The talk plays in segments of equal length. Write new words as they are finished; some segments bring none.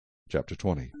Chapter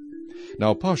 20.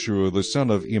 Now Pashur the son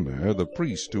of Immer, the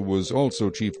priest, who was also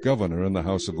chief governor in the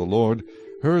house of the Lord,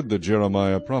 heard that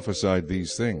Jeremiah prophesied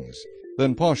these things.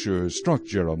 Then Pashur struck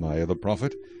Jeremiah the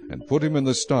prophet, and put him in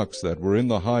the stocks that were in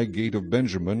the high gate of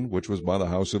Benjamin, which was by the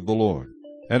house of the Lord.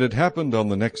 And it happened on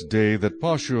the next day that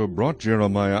Pashur brought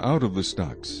Jeremiah out of the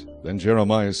stocks. Then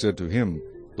Jeremiah said to him,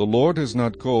 The Lord has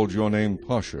not called your name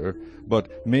Pashur,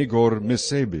 but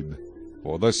Magor-Missabib.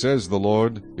 For thus says the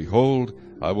Lord, Behold,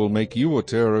 I will make you a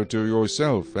terror to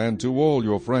yourself and to all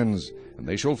your friends, and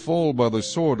they shall fall by the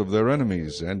sword of their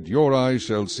enemies, and your eyes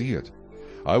shall see it.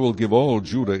 I will give all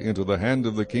Judah into the hand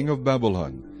of the king of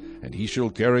Babylon, and he shall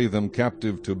carry them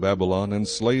captive to Babylon, and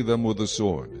slay them with the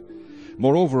sword.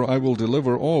 Moreover, I will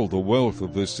deliver all the wealth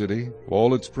of this city,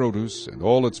 all its produce, and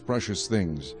all its precious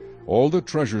things. All the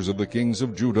treasures of the kings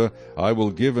of Judah I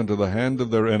will give into the hand of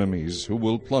their enemies, who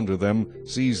will plunder them,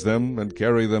 seize them, and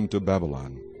carry them to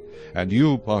Babylon. And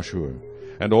you, Pashur,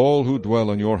 and all who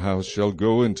dwell in your house shall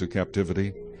go into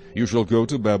captivity. You shall go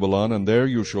to Babylon, and there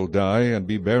you shall die, and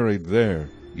be buried there,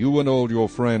 you and all your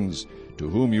friends, to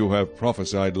whom you have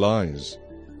prophesied lies.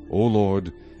 O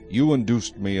Lord, you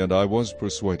induced me, and I was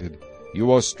persuaded.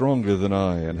 You are stronger than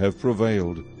I, and have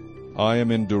prevailed. I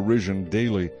am in derision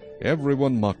daily. Every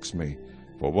one mocks me.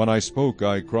 For when I spoke,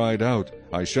 I cried out.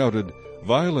 I shouted,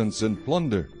 Violence and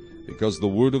plunder, because the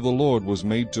word of the Lord was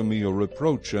made to me a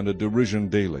reproach and a derision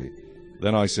daily.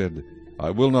 Then I said,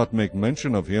 I will not make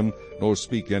mention of him, nor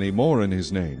speak any more in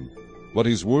his name. But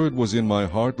his word was in my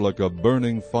heart like a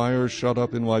burning fire shut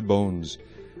up in my bones.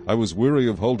 I was weary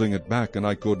of holding it back, and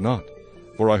I could not.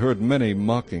 For I heard many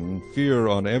mocking, fear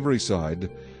on every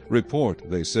side. Report,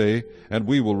 they say, and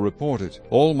we will report it.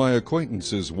 All my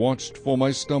acquaintances watched for my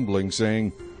stumbling,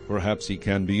 saying, Perhaps he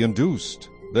can be induced.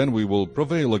 Then we will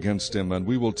prevail against him, and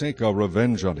we will take our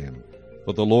revenge on him.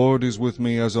 But the Lord is with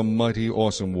me as a mighty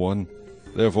awesome one.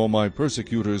 Therefore my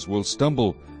persecutors will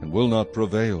stumble, and will not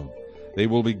prevail. They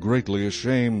will be greatly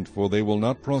ashamed, for they will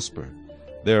not prosper.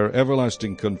 Their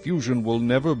everlasting confusion will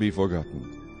never be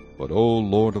forgotten. But, O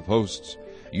Lord of hosts,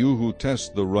 you who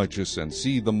test the righteous and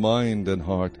see the mind and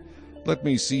heart, let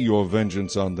me see your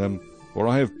vengeance on them, for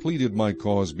I have pleaded my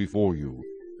cause before you.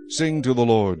 Sing to the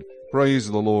Lord, praise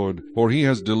the Lord, for he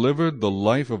has delivered the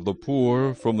life of the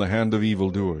poor from the hand of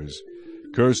evildoers.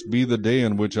 Cursed be the day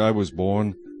in which I was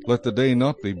born. Let the day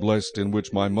not be blessed in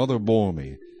which my mother bore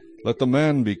me. Let the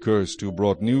man be cursed who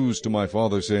brought news to my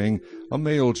father, saying, A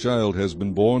male child has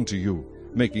been born to you,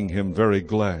 making him very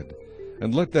glad.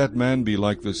 And let that man be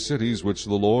like the cities which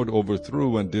the Lord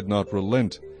overthrew and did not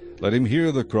relent. Let him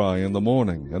hear the cry in the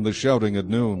morning, and the shouting at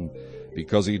noon,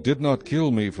 because he did not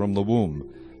kill me from the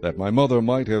womb, that my mother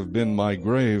might have been my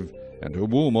grave, and her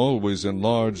womb always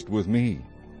enlarged with me.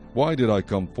 Why did I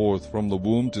come forth from the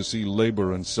womb to see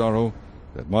labor and sorrow,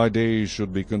 that my days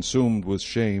should be consumed with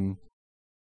shame?